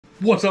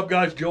What's up,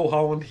 guys? Joe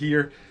Holland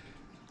here.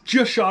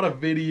 Just shot a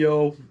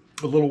video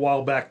a little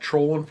while back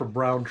trolling for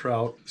brown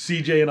trout.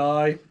 CJ and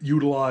I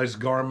utilized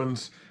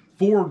Garmin's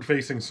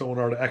forward-facing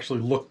sonar to actually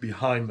look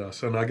behind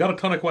us. And I got a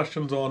ton of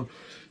questions on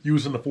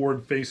using the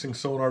forward-facing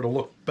sonar to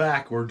look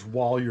backwards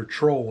while you're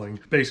trolling.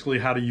 Basically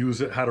how to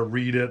use it, how to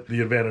read it,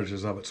 the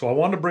advantages of it. So I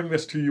wanted to bring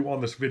this to you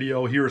on this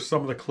video. Here are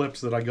some of the clips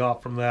that I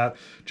got from that.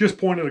 Just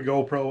pointed a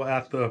GoPro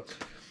at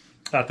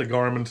the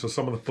Garmin, so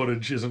some of the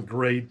footage isn't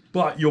great,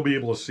 but you'll be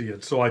able to see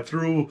it. So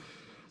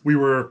we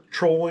were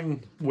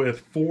trolling with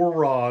 4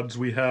 rods.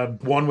 We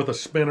had one with a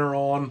spinner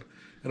on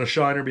and a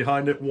shiner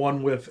behind it,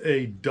 one with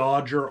a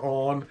dodger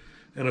on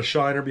and a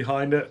shiner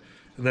behind it,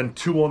 and then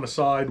 2 on the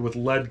side with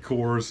lead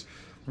cores.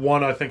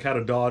 One I think had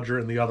a dodger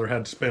and the other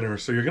had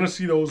spinners. So you're gonna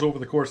see those over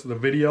the course of the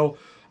video.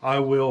 I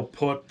will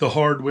put the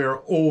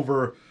hardware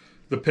over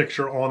the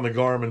picture on the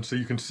Garmin so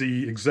you can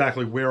see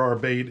exactly where our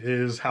bait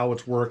is, how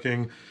it's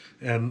working,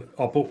 and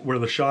I'll put where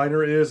the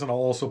shiner is, and I'll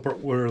also put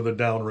where the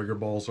downrigger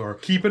balls are.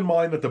 Keep in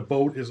mind that the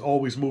boat is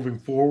always moving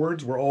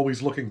forwards. We're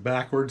always looking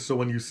backwards, so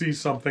when you see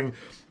something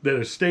that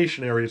is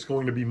stationary, it's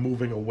going to be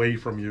moving away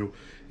from you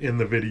in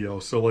the video.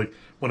 So like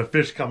when a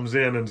fish comes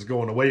in and is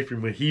going away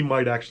from you, he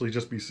might actually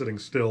just be sitting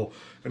still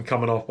and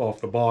coming off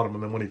the bottom,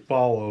 and then when he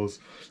follows,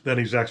 then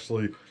he's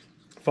actually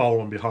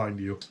following behind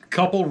you. A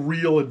couple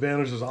real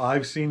advantages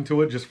I've seen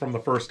to it just from the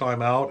first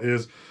time out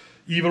is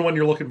even when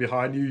you're looking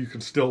behind you, you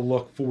can still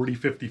look 40,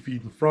 50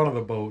 feet in front of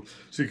the boat,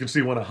 so you can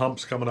see when a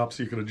hump's coming up,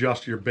 so you can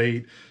adjust your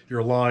bait,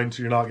 your line,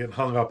 so you're not getting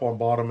hung up on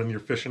bottom and you're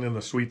fishing in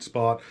the sweet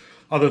spot.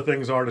 Other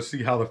things are to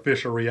see how the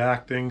fish are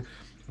reacting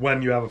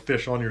when you have a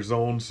fish on your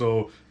zone,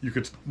 so you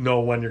could know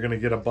when you're going to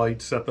get a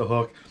bite, set the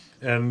hook,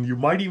 and you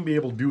might even be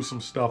able to do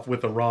some stuff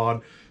with a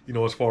rod, you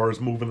know, as far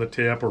as moving the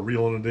tip or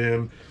reeling it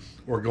in,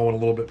 or going a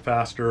little bit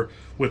faster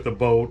with the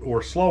boat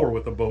or slower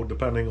with the boat,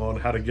 depending on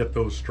how to get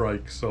those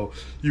strikes. So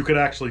you could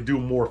actually do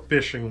more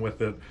fishing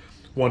with it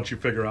once you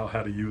figure out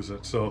how to use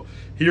it. So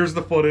here's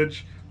the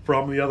footage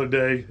from the other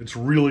day. It's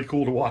really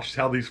cool to watch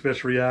how these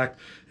fish react.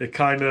 It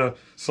kind of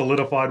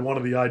solidified one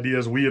of the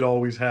ideas we had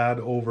always had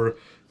over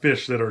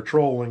fish that are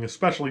trolling,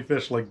 especially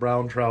fish like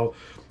brown trout,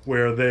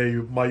 where they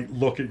might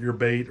look at your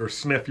bait or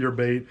sniff your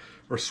bait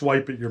or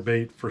swipe at your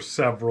bait for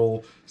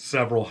several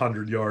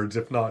hundred yards,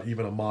 if not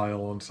even a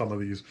mile on some of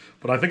these.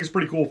 But I think it's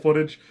pretty cool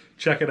footage.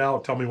 Check it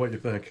out. Tell me what you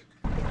think.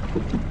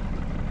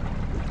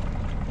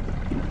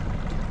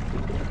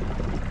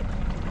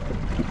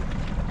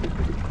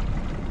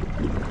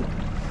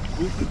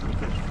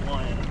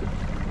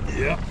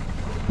 Yeah.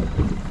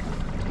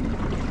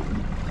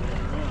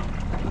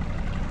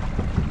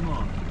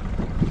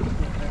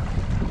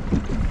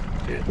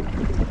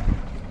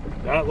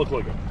 That looked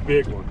like a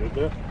big one, didn't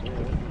it? Yeah,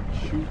 that would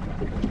shoot.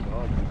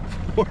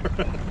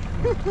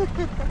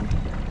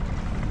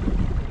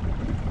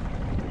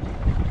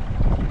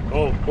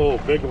 Oh,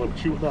 big one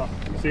shooting up.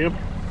 See him?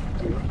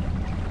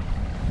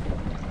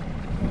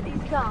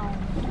 He's gone.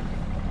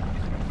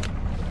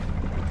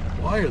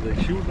 Why are they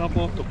shooting up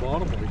off the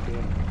bottom like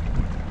that?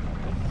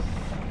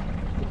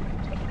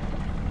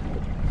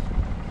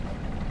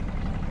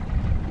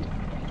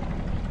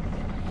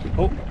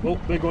 Oh,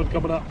 big one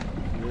coming up.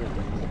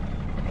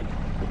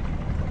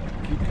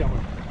 Keep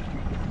coming.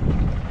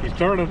 He's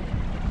turning.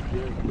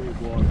 Yeah, big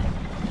one.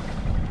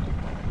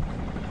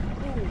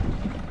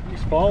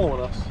 He's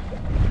following us.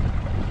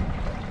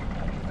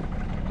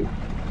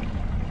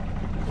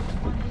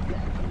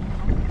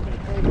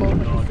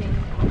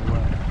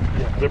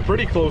 Yeah, they're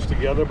pretty close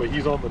together, but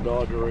he's on the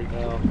dodger right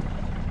now.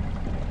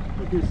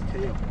 Look at his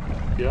tail.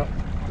 Yeah.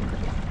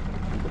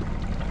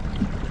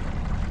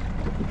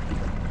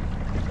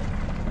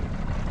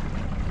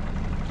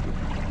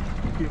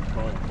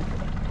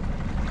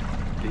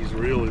 He's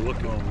really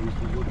looking. Oh, he's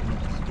looking at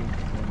the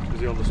spinner. Is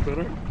he on the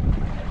spinner?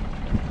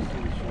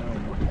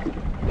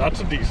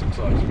 That's a decent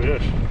sized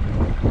fish.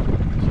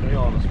 Stay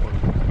on us, buddy.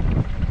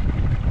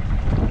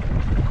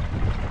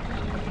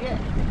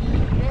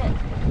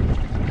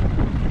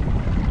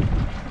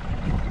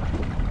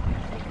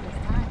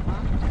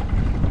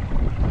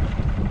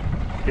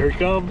 Here he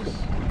comes.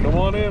 Come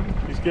on in.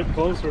 He's getting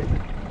closer.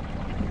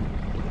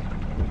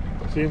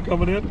 See him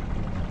coming in?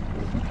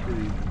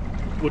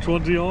 Which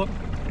one's he on?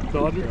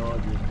 Dodger?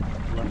 Dodger.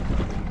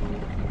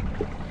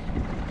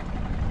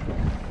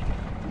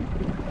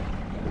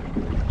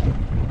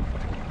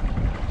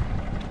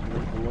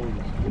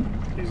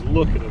 He's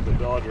looking at the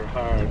Dodger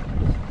hard.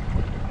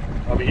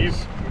 I mean,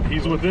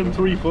 he's within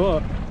 3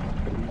 foot.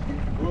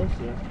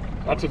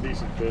 That's a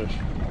decent fish.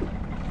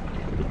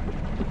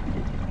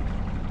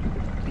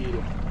 Eat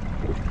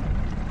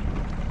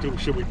him.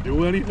 Should we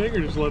do anything or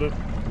just let it?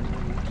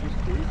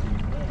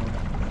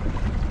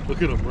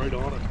 Look at him right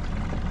on it.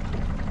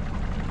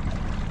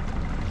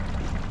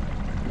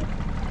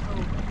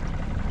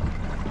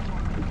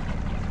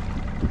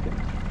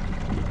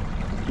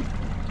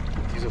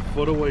 He's a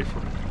foot away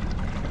from it.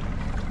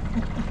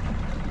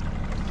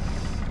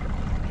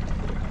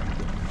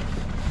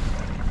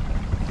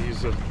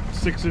 He's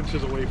 6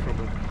 inches away from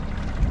it.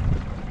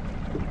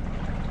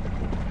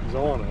 He's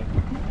on it.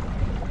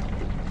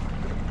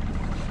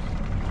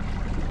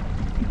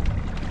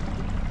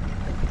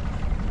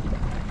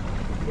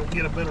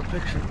 get a better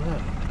picture of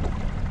that.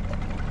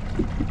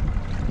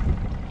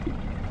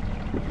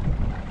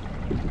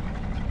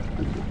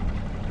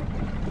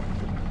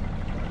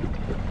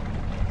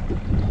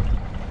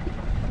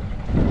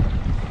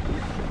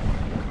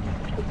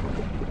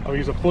 Oh,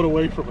 he's a foot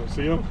away from it.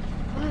 See him?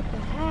 What the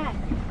heck?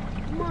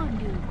 Come on,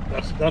 dude.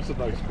 That's a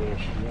nice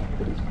fish. Yeah.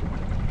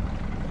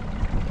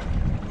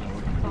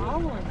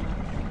 Following us.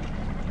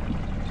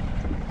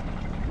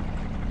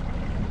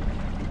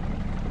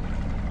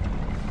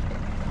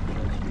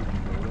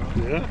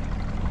 Yeah,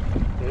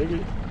 maybe.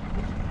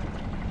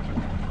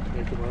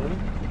 Make him earn it.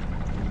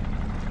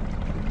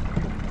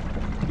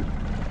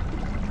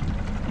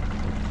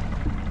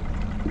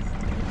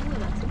 Stay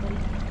with us, buddy.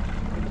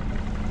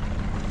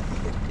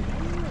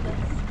 Stay with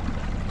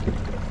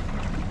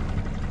us.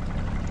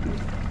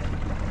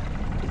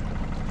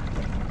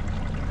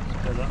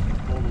 Head up,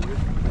 all the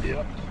way.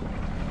 Yep.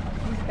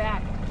 He's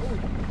back. Ooh.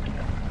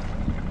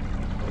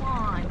 Come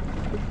on.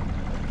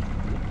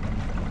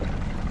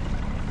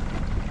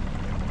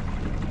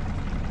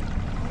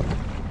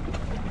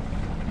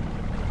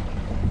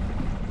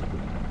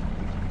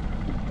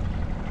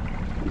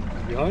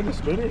 Behind the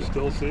spinner,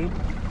 still see him.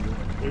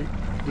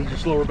 Did you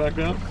slow her back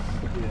down?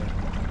 Yeah.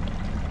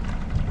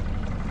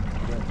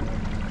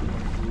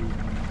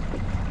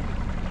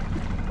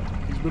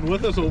 He's been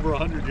with us over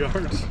 100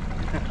 yards.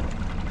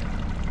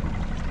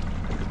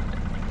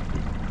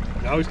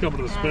 Now he's coming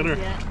to the spinner.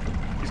 Yeah.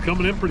 He's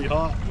coming in pretty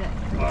hot. Yeah.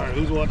 All right,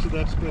 who's watching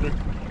that spinner?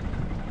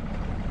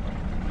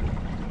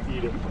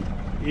 Eat it.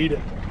 Eat it.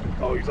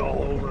 Oh, he's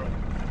all over it.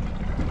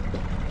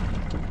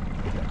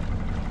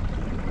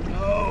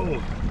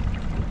 Oh.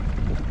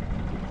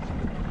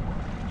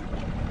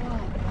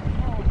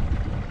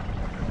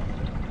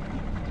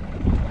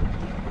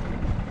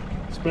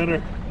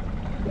 Spinner.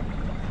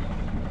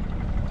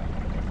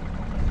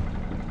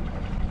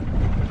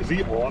 Is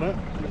he on it?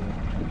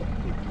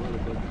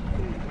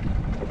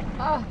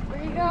 Oh, where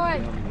are you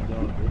going?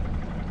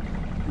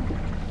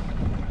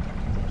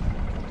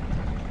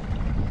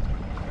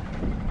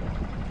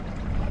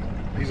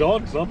 He's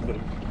on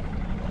something.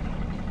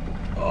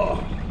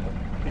 Oh,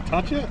 you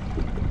touch it?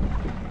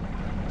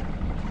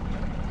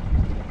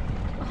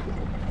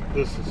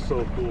 This is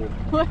so cool.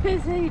 What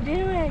is he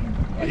doing?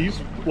 He's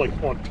like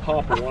on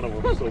top of one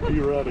of them, so be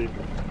ready.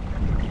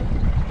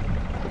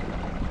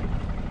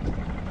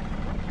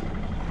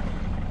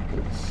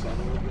 Son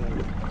of a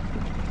gun.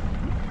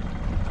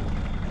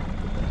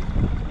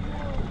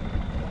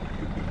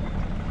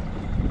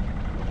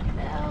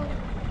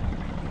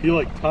 No. He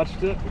like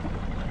touched it.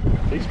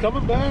 He's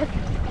coming back.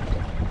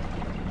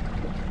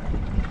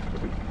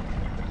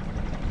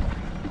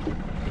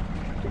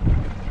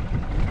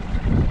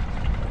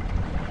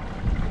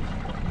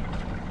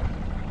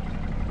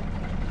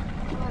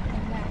 What the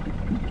heck?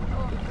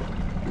 Oh.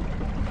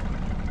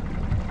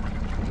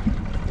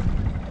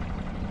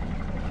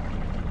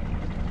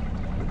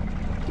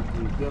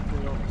 He's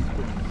definitely on the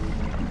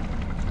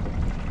spin.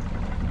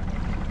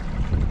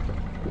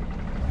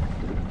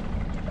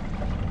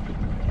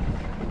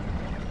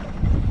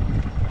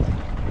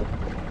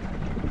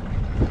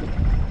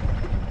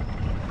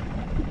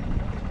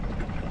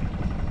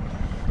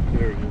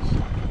 There he is.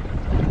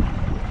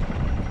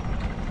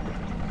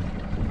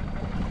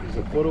 He's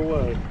a foot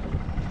away.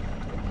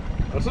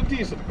 That's a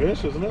decent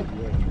fish, isn't it?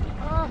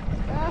 Oh,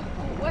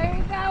 where are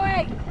you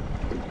going?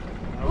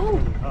 Now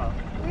it's coming up.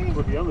 Where is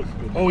For the other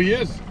spin. Oh, he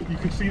is. You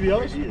can see the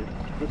other. Right here.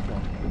 This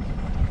one.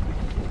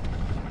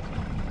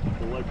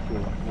 The leg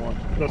core. Launch.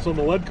 That's on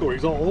the lead core.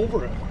 He's all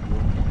over it.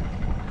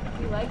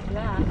 he likes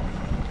that?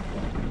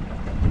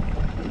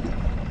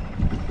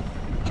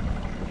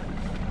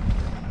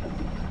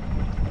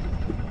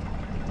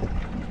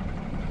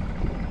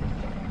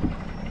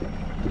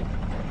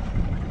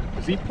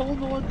 Is he pulling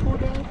the lead core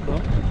down? No.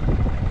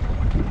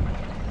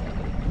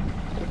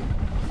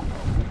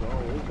 He's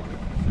all over.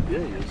 Yeah,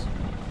 he is.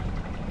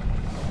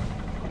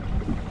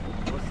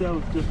 Unless that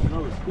was just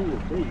another school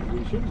of bait,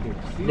 we shouldn't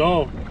get to see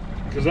No,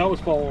 because that was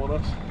following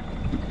us.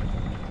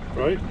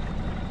 Right?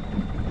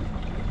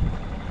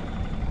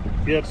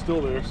 Yeah, it's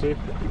still there, see? I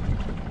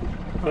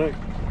think.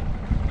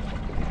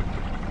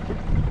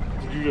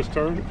 Did you just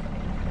turn? it.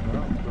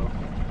 No, no.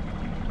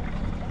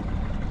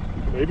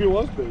 Maybe it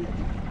was bait.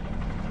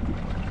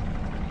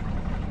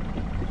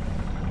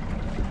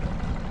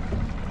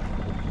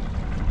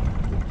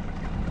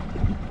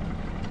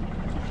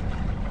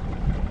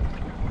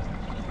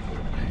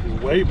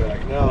 He's way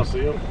back now, see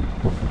him?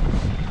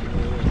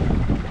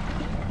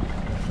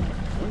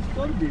 That's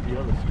got to be the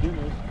other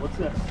spinners. What's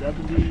that,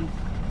 70?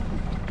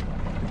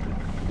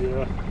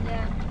 Yeah,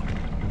 Yeah.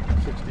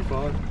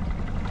 65.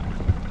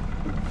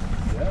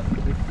 Yeah,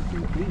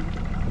 52 feet.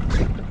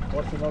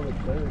 Plus another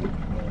 30.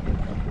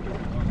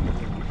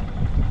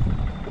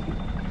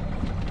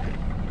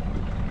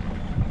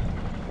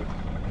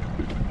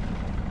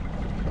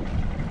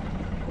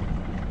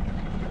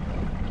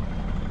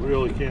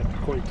 Really can't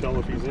quite tell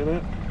if he's in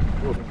it.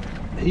 Well,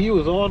 he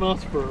was on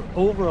us for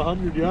over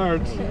 100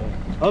 yards. Oh, yeah.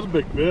 That was a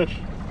big fish.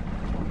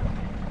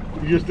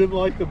 You just didn't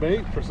like the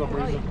bait for some Oh,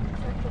 you reason.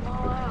 checked them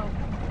all out.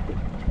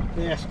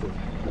 Bastard.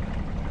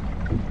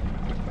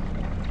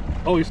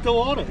 Oh, he's still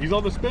on it. He's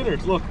on the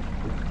spinners. Look.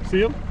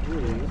 See him? There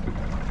he is.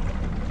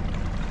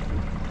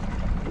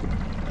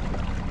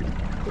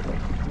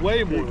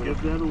 Way more. Hey,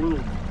 give that a little.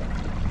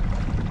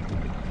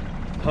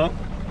 Huh?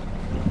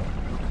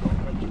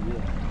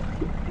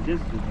 I guess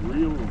it's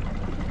real. I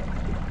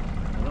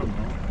don't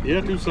know.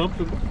 Yeah, do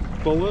something.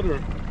 Pull it or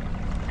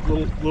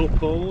little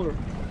pull or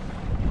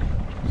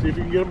see if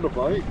you can get him to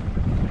bite.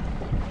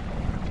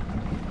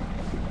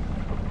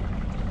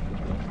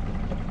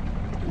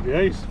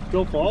 Yeah, he's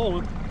still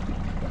following.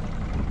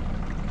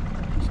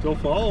 Still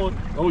following.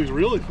 Oh, he's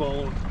really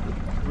following.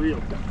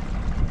 Real.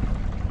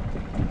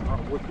 Not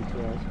wicked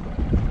fast.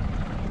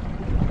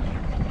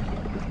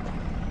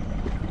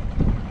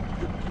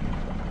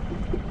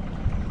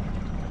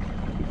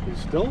 He's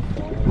still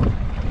following.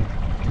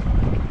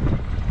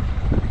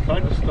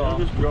 Kind of stop.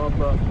 Just drop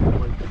up.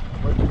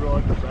 Let you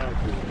ride the back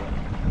here.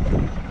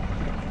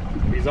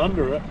 He's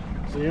under it.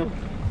 See him?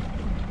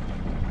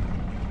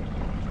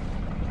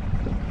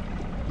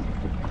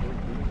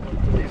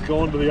 He's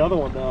going to the other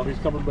one now. He's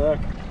coming back.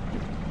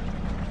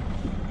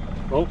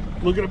 Oh,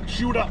 look at him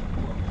shoot up.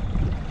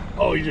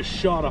 Oh, he just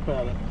shot up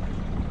at it.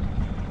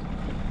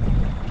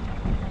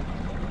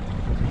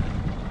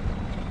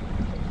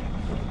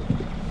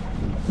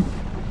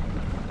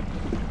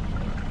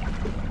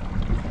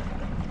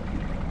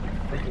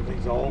 Freaking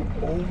thing's all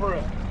over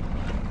it.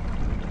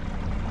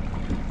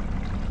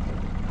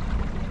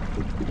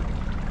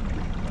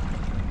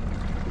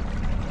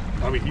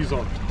 I mean, he's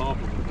on top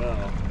of it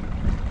now.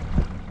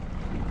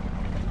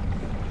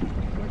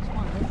 Which one?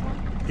 This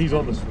one? He's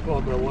on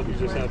the one you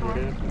just had in your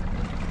hand.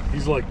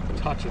 He's like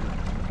touching it.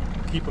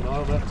 Keep an eye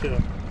on that tip.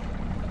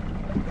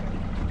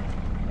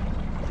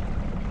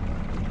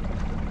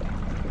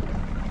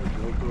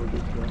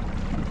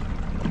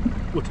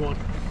 Which one? I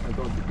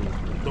thought the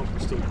GoPro. No,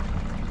 still.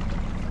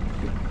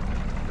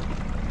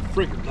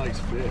 Freaking nice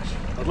fish.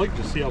 I'd like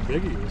to see how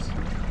big he is.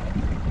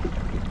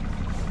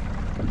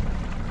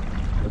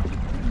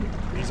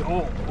 He's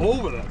all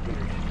over that big.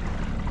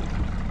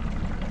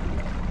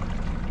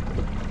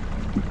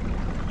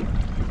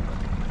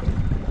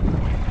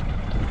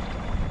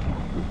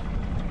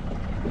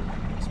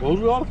 Suppose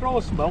we ought to throw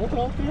a smelt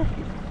out there? I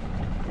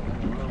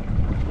don't know.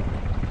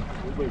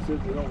 Everybody says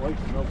they don't like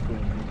smelt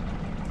things.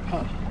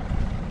 Huh.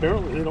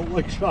 Apparently they don't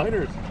like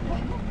shiners.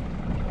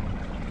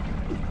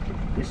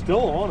 He's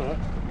still on it.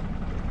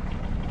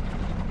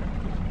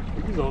 I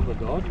think he's on the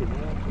Dodger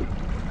now.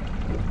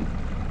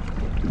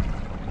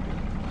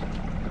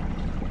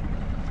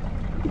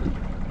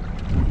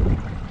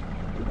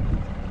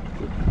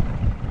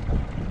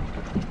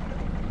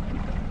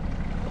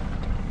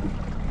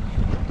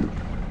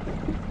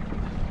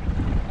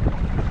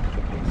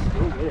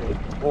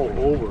 All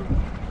over.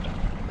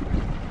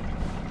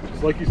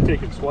 It's like he's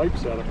taking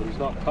swipes at it, but he's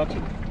not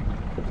touching it.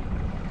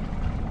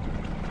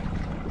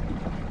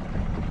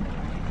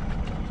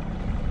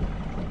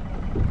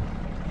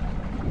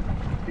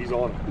 He's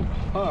on it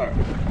hard.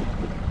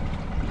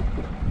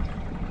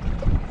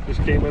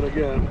 Just came in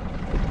again.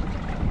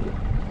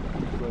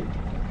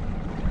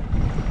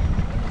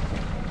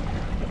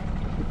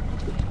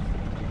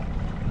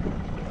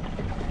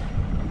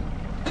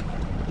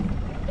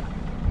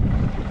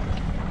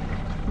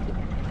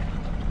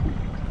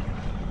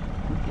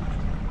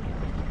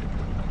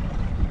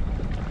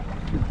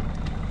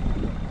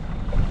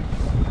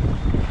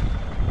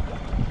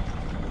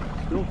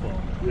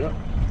 Yeah.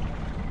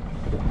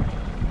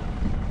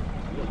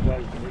 You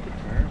guys can make a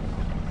turn.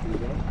 Do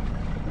that.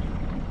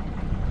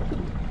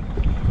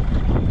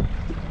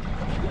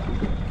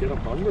 Get him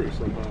hungry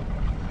somehow.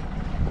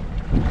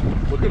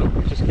 Look at him,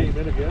 he just came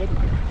in again.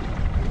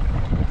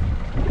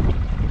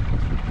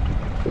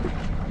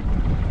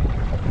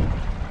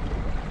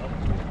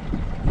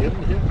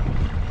 Getting hit.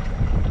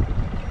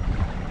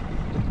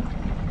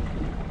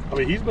 I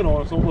mean, he's been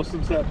on us almost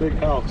since that big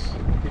house.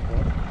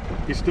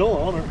 He's still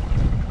on her.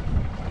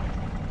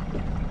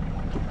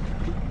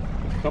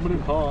 Coming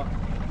in hot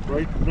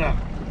right now.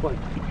 Like,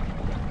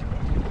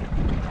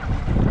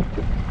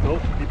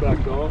 nope, he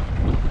backed off.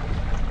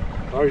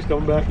 All right, he's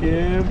coming back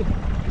in.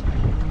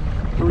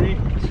 3,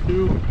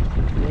 2,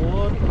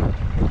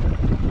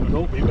 1.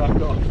 Nope, he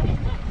backed off.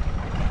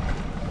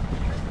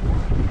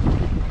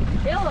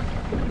 Kill him.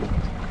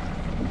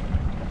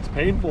 It's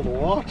painful to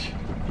watch.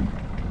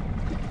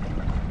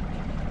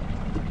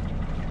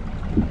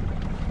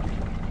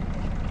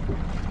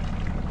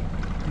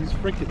 He's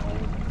freaking all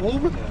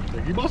over that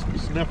thing. He must be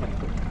sniffing it.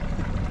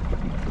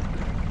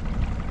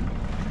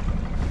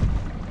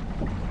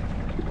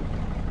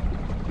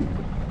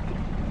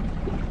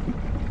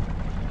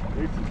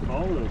 It's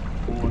smaller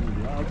on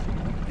the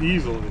outside.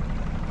 Easily.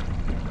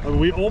 I mean,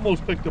 we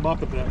almost picked him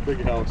up at that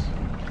big house.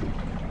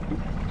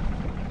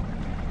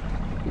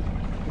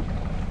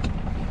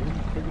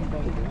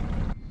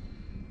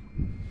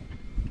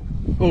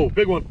 Oh,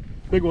 big one.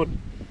 Big one.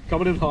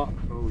 Coming in hot.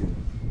 Oh yeah.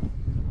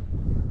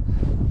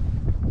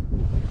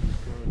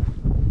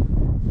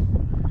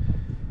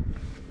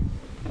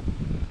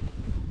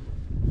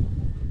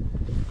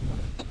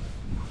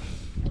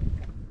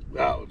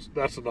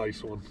 That's a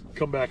nice one.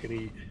 Come back and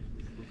eat.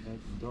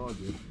 That's the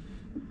Dodger.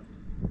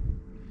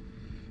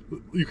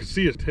 You can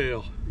see his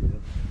tail. Yeah.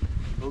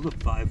 Those are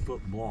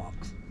 5-foot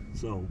blocks.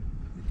 So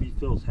if he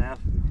fills half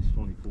of it, he's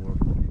 24,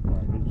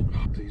 25 inches.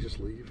 Did he just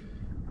leave?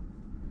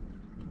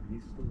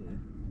 He's still there.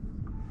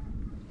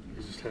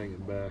 He's just hanging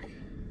back.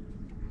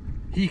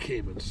 He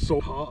came in so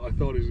hot, I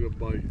thought he was gonna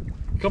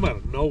bite. Come out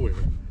of nowhere.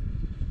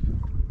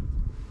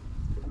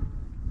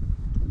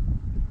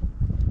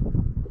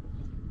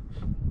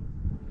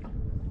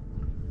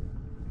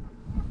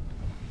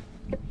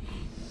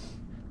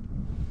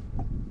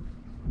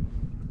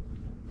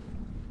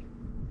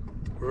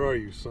 Where are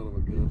you, son of a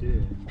Right gun? there.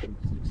 You can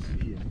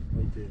see him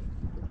right there.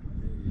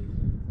 There he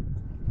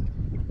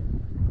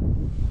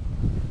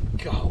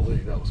is. Golly,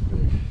 that was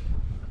big.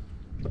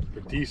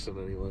 They're decent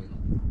anyway.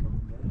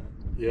 Coming back.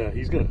 Yeah,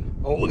 he's gonna.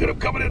 Oh, look at him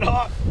coming in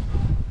hot.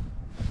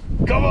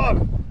 Come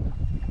on.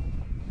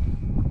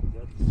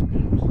 That's the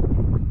spinners.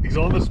 He's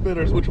on the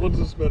spinners. Which one's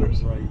the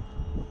spinners? Right.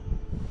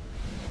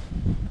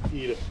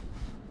 Eat it.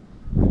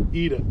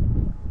 Eat it.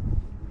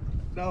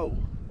 No.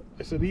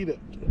 I said eat it.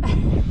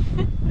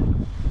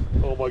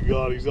 Oh my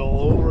God, he's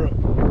all over it.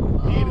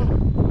 Eat it.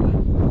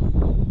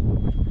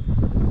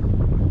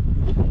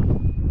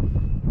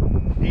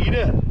 Eat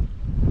it.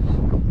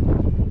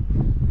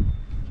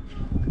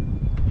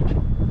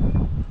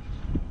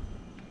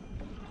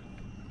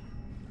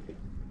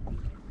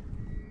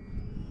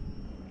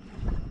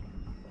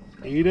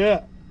 Eat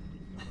it.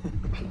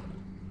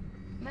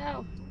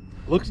 No.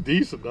 Looks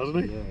decent,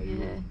 doesn't he? Yeah, he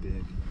Yeah. was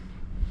big.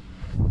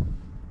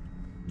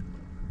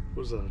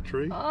 What is that, a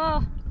tree?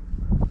 Oh.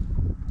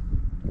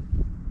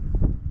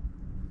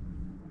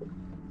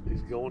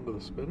 He's going to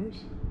the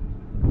spinners?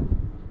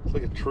 It's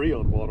like a tree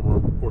on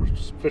bottom or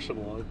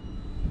fishing line.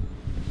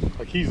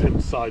 Like he's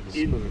inside the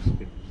spinners.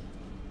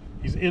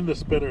 He's in the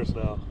spinners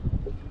now.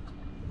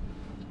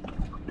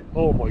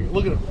 Oh my,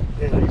 look at him.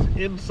 Yeah,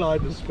 he's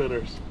inside the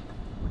spinners.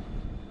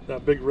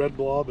 That big red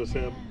blob is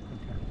him.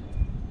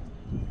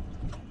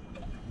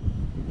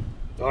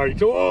 All right,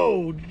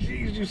 oh,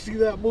 geez, you see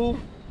that move?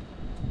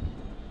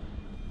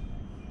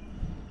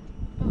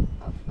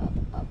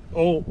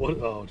 Oh, what?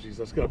 Oh, geez,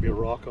 that's got to be a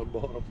rock on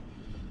bottom.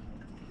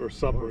 Or a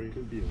submarine.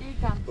 Could be Here he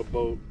comes. A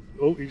boat.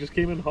 Oh, he just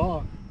came in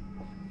hot.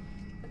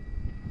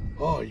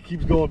 Oh, he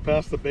keeps going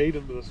past the bait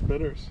into the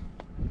spinners.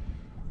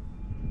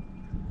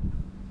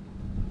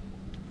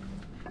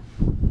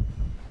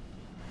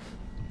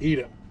 Eat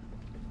it.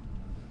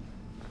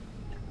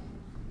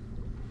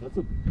 That's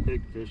a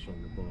big fish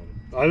on the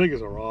bottom. I think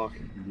it's a rock.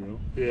 You know?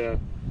 Yeah.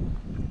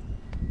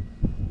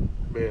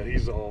 Man,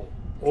 he's all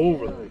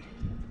over there.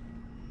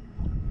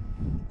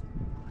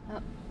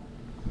 Oh.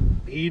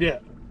 Eat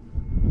it.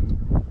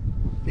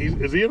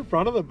 Is he in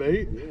front of the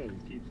bait? Yeah,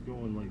 he keeps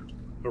going like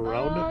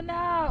Around Oh it?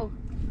 no.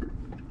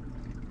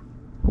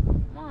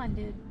 Come on,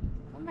 dude.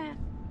 Come back.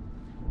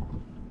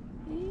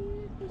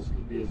 this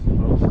could be a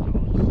mouse dog.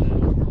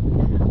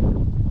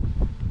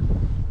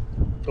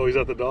 Oh, he's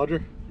at the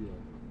Dodger? Yeah.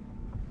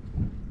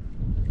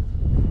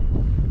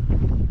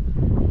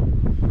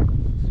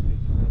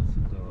 That's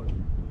the Dodger.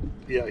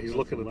 Yeah, he's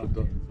looking at the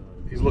left-hand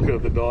side. he's looking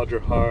at the Dodger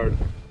hard.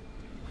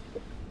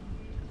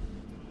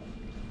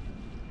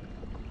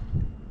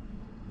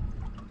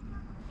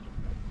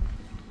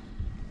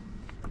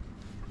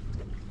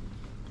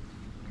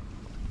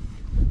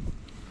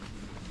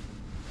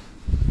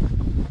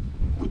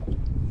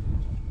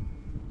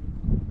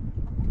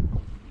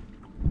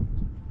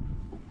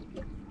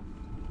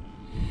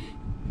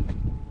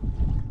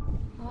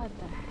 What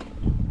the heck?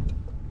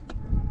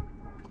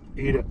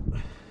 Eat it.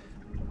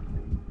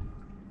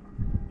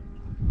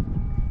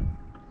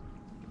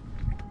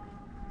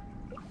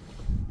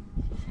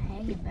 He's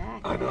hanging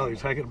back. I know,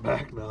 he's hanging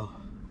back now.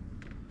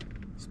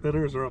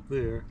 Spinners are up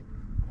there.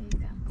 Here he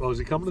comes. Oh, is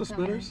he coming to the He's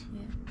coming. spinners?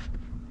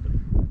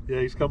 Yeah.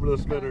 Yeah, he's coming to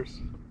the spinners.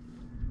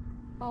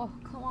 Oh,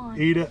 come on.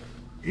 Eat it.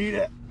 Eat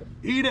it.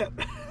 Eat it.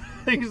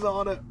 He's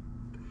on it.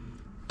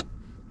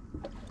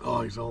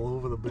 Oh, he's all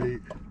over the bait.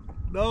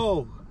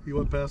 No, he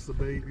went past the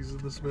bait. He's in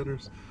the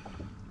spinners.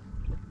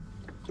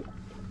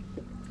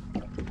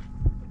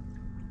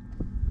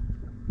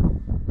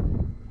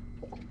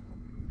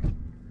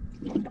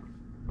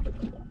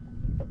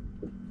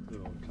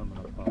 They're all coming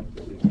up high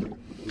too.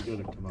 We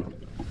gotta come up.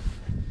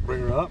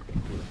 Bring her up.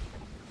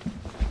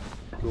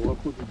 Go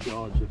up with the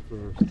Dodger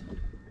first.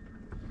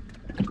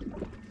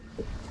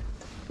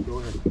 Go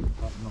ahead.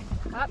 Up,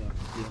 no. Up.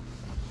 Yeah.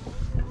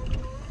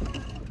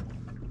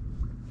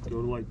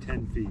 Go to like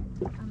 10 feet.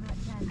 I'm at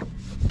 10.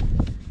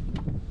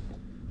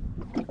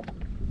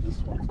 This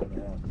one's gonna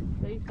have to.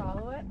 So you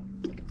follow it?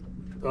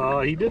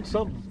 He did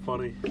something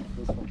funny.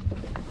 This one's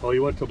Oh, he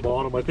went to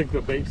bottom. I think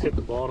the bait's hit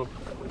the bottom.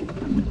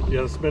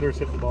 Yeah, the spinners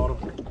hit the bottom.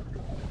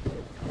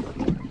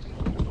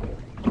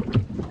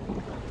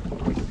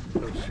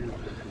 Oh, shoot.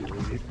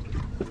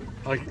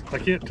 I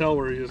can't tell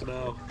where he is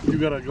now. You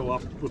gotta go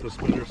up with the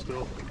spinner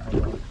still.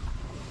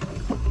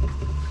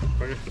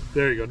 Okay,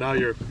 there you go. Now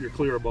you're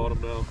clear of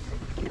bottom now.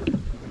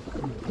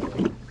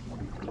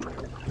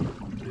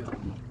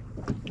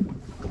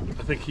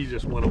 I think he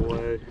just went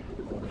away.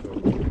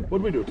 What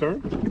did we do?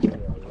 Turn?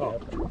 Oh.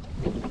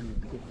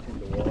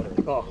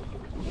 Oh.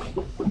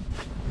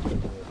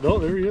 No,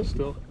 there he is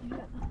still.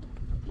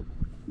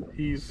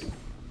 He's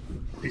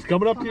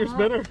coming up to your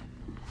spinner.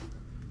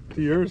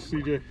 To yours,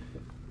 CJ.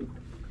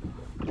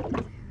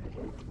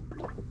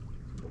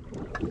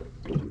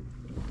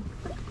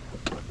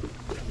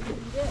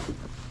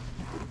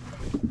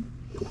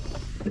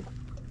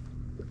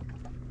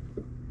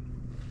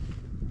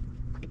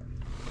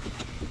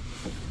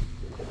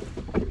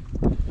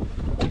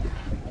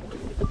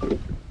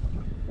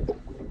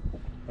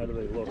 How do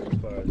they look as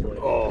far as like?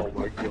 Oh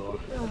my god.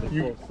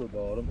 You close to the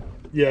bottom.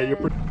 Yeah, you're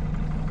pretty.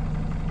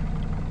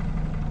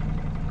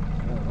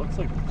 Oh, it looks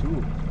like the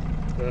two.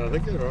 I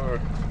think there are.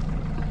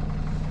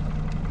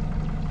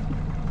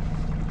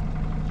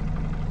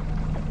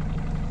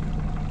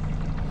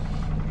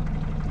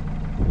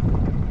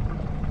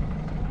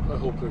 I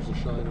hope there's a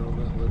shiner on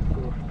that lid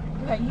floor.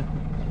 Right.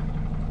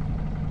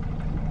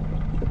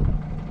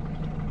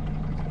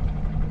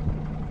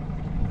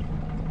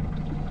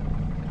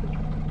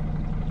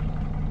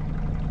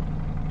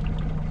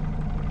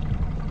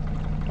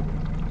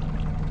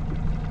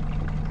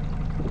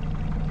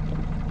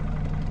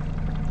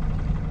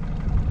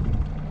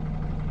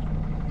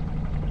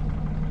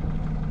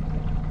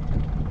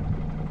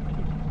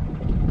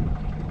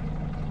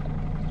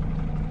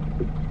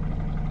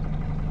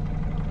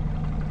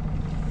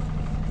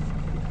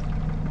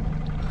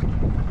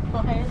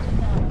 Higher than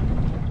that.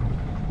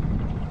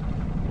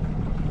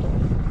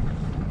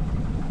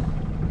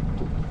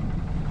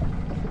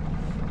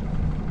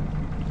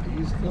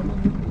 He's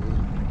coming.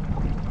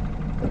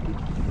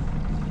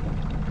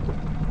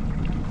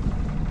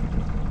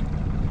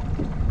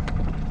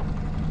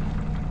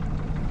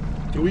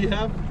 Do we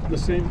have the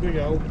same thing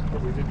out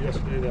that we did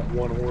yesterday? That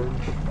one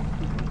orange.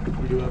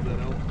 We do have that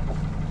out.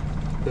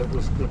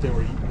 That they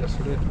were eating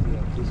yesterday.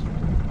 Yeah, this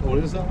one. Oh,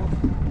 it is that one?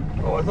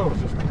 Oh, I thought it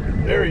was just.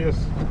 There he is.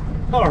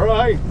 All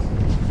right.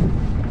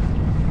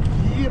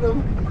 Get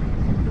him.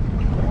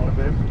 Want it,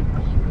 babe?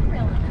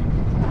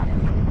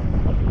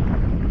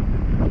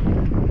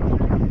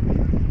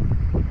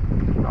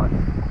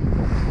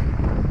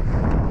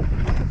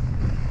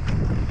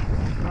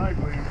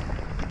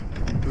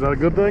 Is that a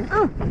good thing?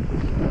 Oh,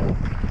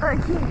 I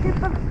can't get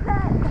the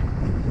net.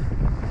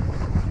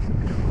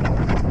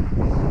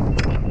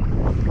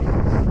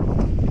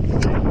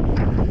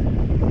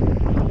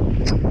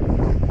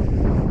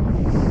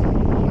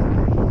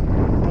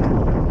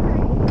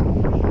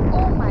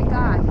 Oh my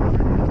God.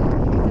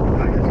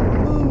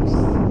 Moose.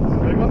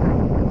 Big one?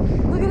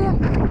 Look at him.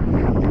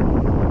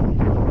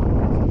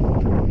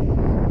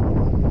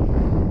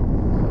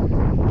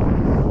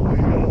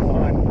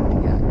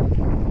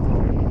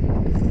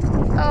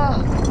 Oh,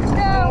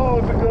 no. Oh,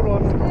 it's a good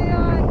one. Stay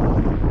on.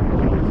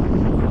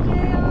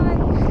 Stay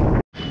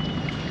on.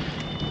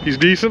 He's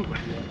decent.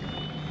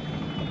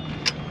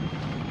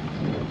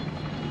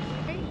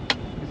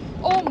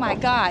 Oh my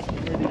God.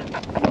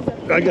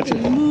 I got you.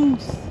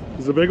 Moose.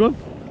 Is it a big one?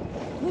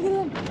 Look at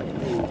him.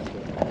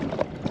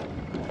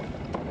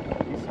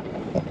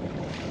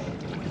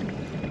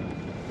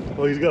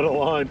 Well, he's got a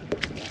line.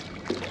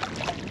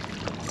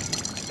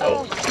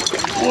 Oh.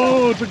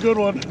 Whoa, it's a good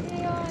one.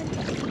 Stay on.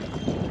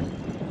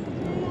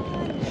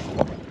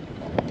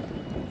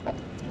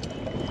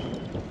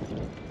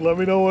 Let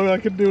me know what I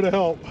can do to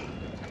help.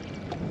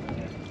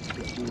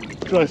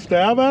 Should I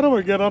stab at him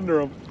or get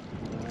under him?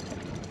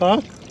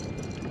 Huh?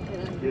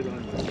 Get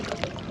on.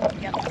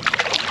 Yep.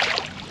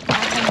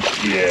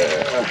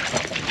 Yeah.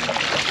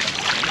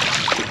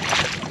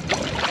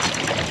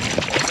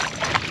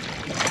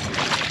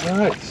 All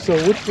right, so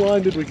which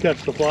line did we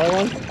catch? The fly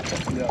line?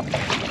 Yeah.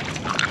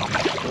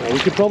 We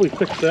could probably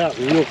fix that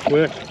real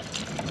quick.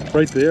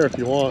 Right there if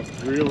you want.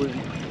 Really?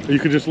 Or you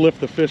could just lift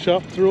the fish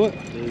up through it.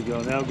 There you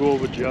go. Now go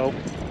over Joe.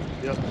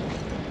 Yep.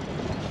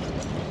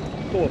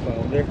 4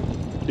 pounder.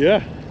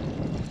 Yeah.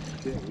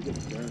 Yeah, we get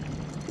the turn.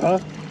 Huh?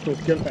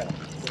 Let's get back.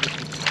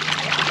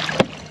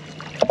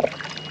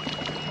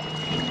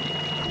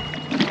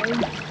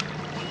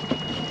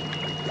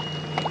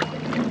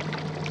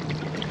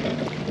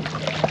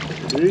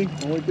 See?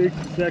 Only takes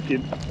a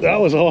second. That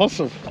was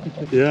awesome.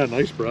 Yeah,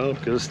 nice brown.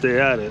 Gotta stay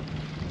at it.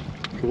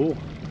 Cool.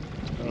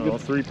 I don't know,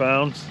 3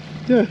 pounds,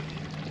 Yeah.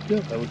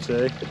 Yeah. I would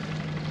say.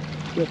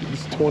 Yeah,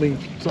 he's 20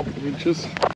 something inches.